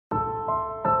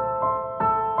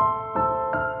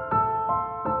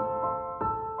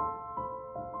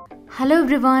Hello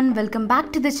everyone, welcome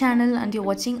back to the channel and you're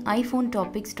watching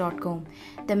iPhoneTopics.com.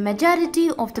 The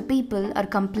majority of the people are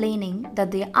complaining that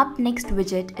the Up Next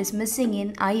widget is missing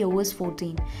in iOS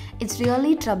 14. It's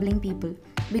really troubling people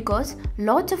because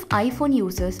lots of iPhone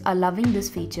users are loving this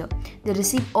feature. They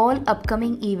receive all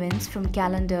upcoming events from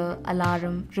calendar,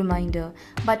 alarm, reminder,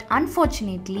 but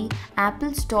unfortunately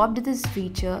Apple stopped this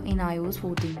feature in iOS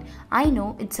 14. I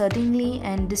know it's certainly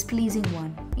a displeasing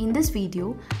one. In this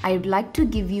video, I would like to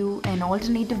give you an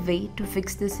alternative way to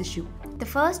fix this issue. The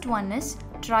first one is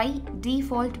try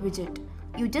default widget.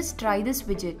 You just try this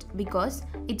widget because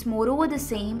it's moreover the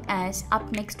same as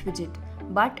Up Next widget,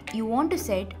 but you want to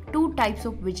set two types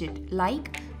of widget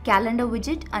like calendar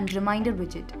widget and reminder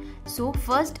widget. So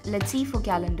first let's see for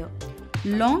calendar.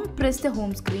 Long press the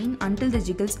home screen until the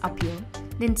jiggles appear.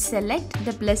 Then select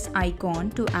the plus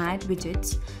icon to add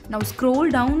widgets. Now scroll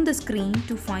down the screen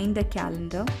to find the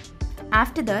calendar.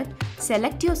 After that,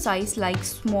 select your size like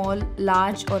small,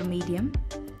 large or medium.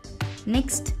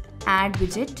 Next, add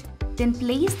widget. Then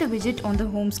place the widget on the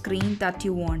home screen that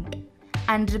you want.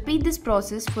 And repeat this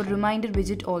process for reminder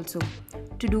widget also.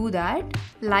 To do that,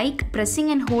 like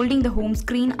pressing and holding the home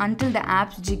screen until the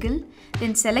apps jiggle,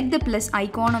 then select the plus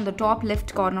icon on the top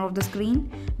left corner of the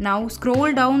screen. Now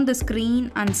scroll down the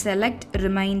screen and select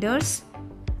reminders.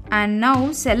 And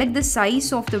now select the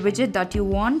size of the widget that you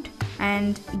want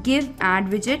and give add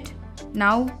widget.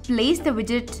 Now place the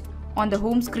widget on the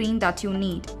home screen that you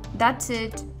need. That's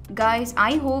it. Guys,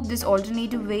 I hope this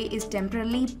alternative way is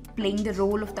temporarily playing the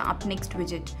role of the Up Next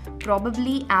widget.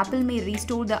 Probably Apple may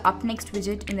restore the Up Next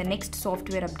widget in the next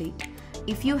software update.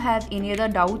 If you have any other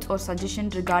doubts or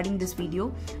suggestions regarding this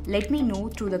video, let me know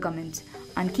through the comments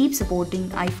and keep supporting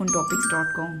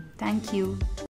iPhoneTopics.com. Thank you.